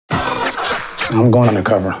I'm going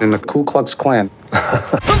undercover in the Ku Klux Klan.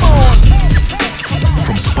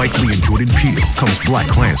 From Spike Lee and Jordan Peele comes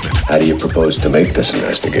BlacKkKlansman. How do you propose to make this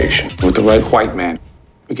investigation? With the right white man,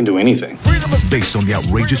 we can do anything. Based on the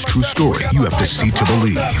outrageous true story you have to see to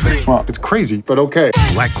believe. Well, it's crazy, but okay.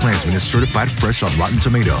 BlacKkKlansman is certified fresh on Rotten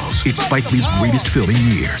Tomatoes. It's Spike Lee's greatest film in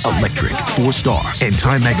years. Electric, 4 stars, and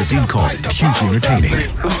Time Magazine calls it hugely entertaining.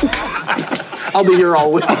 I'll be here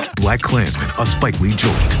all week. BlacKkKlansman, a Spike Lee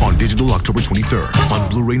joint. On digital October 23rd. On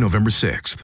Blu-ray November 6th.